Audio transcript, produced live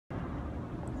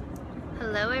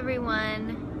Hello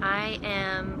everyone. I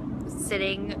am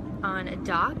sitting on a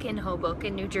dock in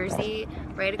Hoboken, New Jersey,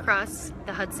 right across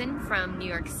the Hudson from New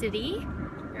York City.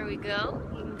 There we go.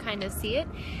 You can kind of see it.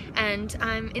 And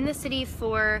I'm in the city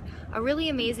for a really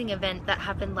amazing event that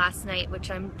happened last night, which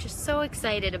I'm just so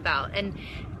excited about. And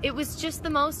it was just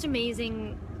the most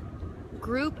amazing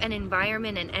group and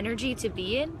environment and energy to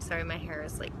be in. Sorry, my hair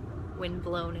is like wind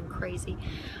blown and crazy.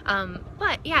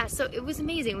 But yeah, so it was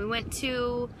amazing. We went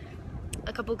to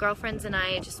a couple girlfriends and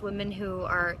I, just women who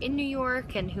are in New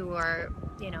York and who are,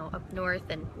 you know, up north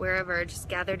and wherever, just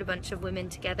gathered a bunch of women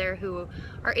together who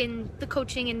are in the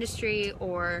coaching industry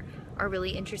or are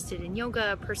really interested in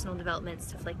yoga, personal development,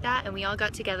 stuff like that. And we all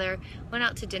got together, went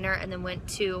out to dinner, and then went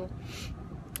to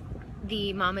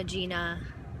the Mama Gina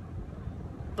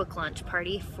book launch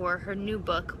party for her new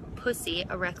book, Pussy,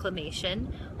 A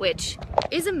Reclamation, which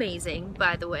is amazing,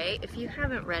 by the way. If you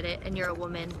haven't read it and you're a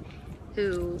woman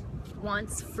who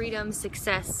wants freedom,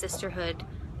 success, sisterhood,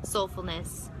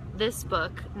 soulfulness, this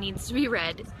book needs to be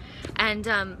read. And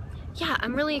yeah,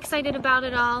 I'm really excited about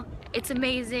it all. It's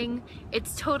amazing.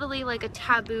 It's totally like a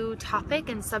taboo topic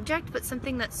and subject, but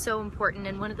something that's so important.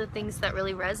 And one of the things that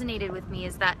really resonated with me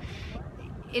is that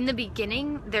in the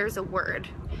beginning, there's a word.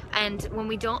 And when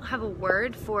we don't have a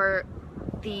word for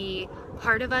the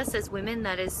part of us as women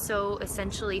that is so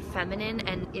essentially feminine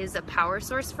and is a power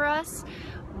source for us,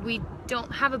 we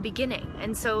don't have a beginning.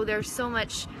 And so there's so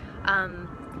much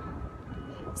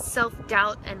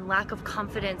self-doubt and lack of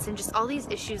confidence and just all these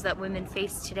issues that women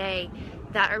face today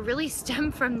that are really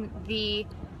stem from the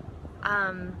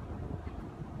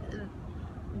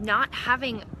not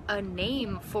having a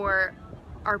name for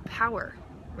our power,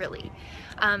 really.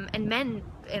 And men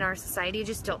in our society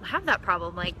just don't have that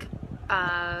problem. Like,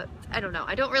 I don't know,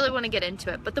 I don't really want to get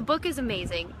into it, but the book is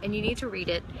amazing and you need to read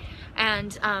it.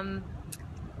 And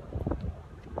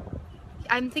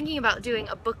I'm thinking about doing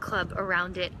a book club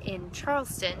around it in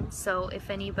Charleston, so if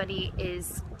anybody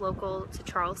is local to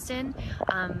Charleston,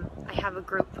 I have a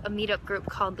meetup group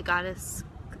called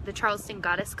the Charleston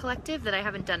Goddess Collective that I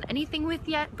haven't done anything with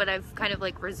yet, but I've kind of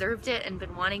like reserved it and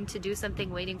been wanting to do something,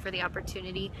 waiting for the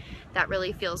opportunity that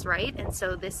really feels right. And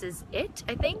so this is it,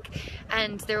 I think.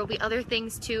 And there will be other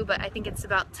things too, but I think it's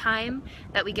about time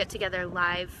that we get together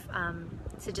live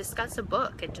to discuss a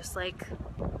book and just like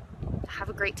have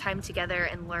a great time together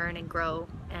and learn and grow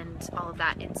and all of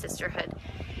that in sisterhood.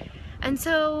 And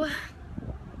so,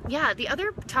 yeah, the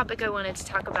other topic I wanted to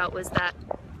talk about was that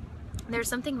there's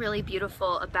something really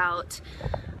beautiful about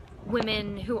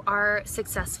women who are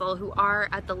successful, who are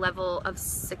at the level of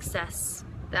success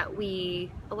that a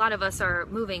lot of us are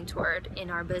moving toward in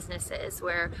our businesses,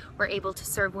 where we're able to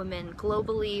serve women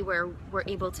globally, where we're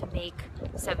able to make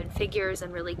 7 figures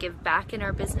and really give back in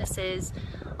our businesses.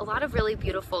 A lot of really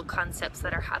beautiful concepts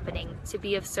that are happening to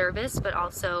be of service, but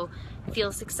also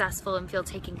feel successful and feel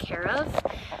taken care of.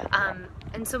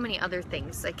 And so many other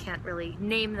things. I can't really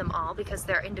name them all because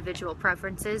there are individual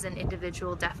preferences and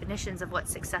individual definitions of what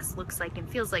success looks like and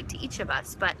feels like to each of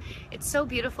us. But it's so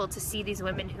beautiful to see these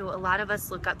women who a lot of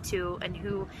us look up to and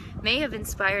who may have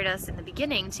inspired us in the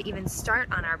beginning to even start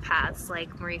on our paths,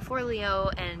 like Marie Forleo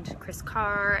and Chris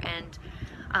Carr and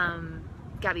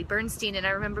Gabby Bernstein. And I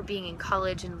remember being in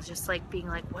college and just like being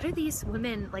like, what are these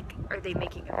women like? Are they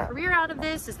making a career out of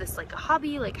this? Is this like a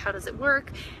hobby? Like, how does it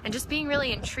work? And just being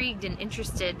really intrigued and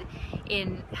interested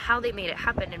in how they made it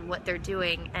happen and what they're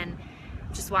doing. And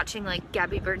just watching like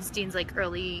Gabby Bernstein's like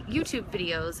early YouTube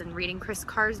videos and reading Chris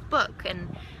Carr's book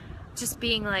and just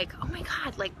being like, oh my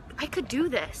God, like I could do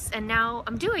this. And now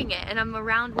I'm doing it and I'm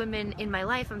around women in my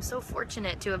life. I'm so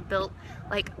fortunate to have built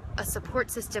like a support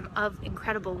system of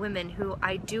incredible women who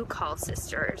I do call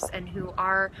sisters and who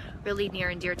are really near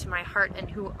and dear to my heart and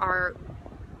who are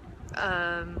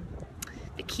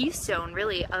the keystone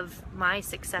really of my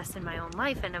success in my own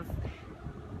life and of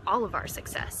all of our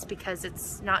success, because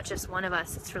it's not just one of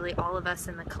us, it's really all of us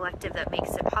in the collective that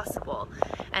makes it possible.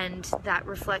 And that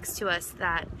reflects to us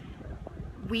that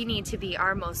we need to be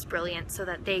our most brilliant so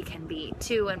that they can be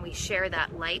too, and we share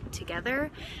that light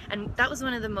together. And that was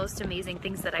one of the most amazing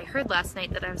things that I heard last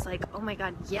night, that I was like, oh my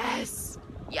God, yes,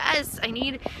 yes,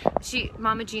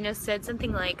 Mama Gina said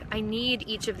something like, I need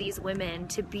each of these women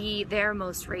to be their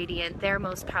most radiant, their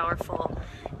most powerful,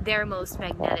 their most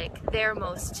magnetic, their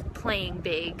most playing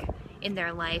big in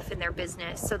their life, in their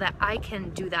business, so that I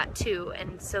can do that too,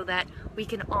 and so that we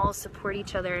can all support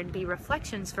each other and be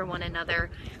reflections for one another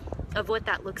of what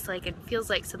that looks like and feels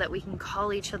like, so that we can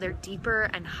call each other deeper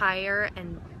and higher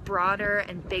and broader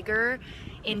and bigger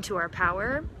into our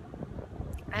power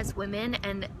as women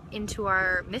and into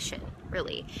our mission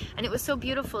really. And it was so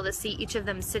beautiful to see each of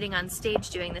them sitting on stage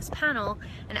doing this panel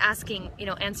and asking, you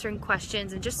know, answering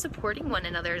questions and just supporting one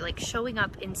another, like showing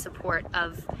up in support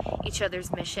of each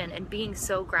other's mission and being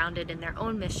so grounded in their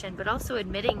own mission, but also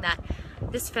admitting that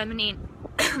this feminine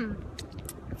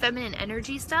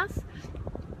energy stuff,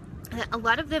 that a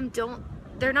lot of them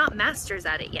they're not masters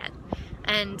at it yet.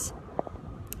 And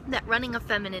that running a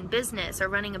feminine business or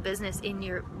running a business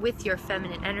with your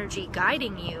feminine energy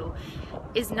guiding you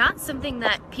is not something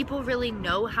that people really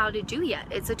know how to do yet.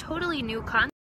 It's a totally new concept.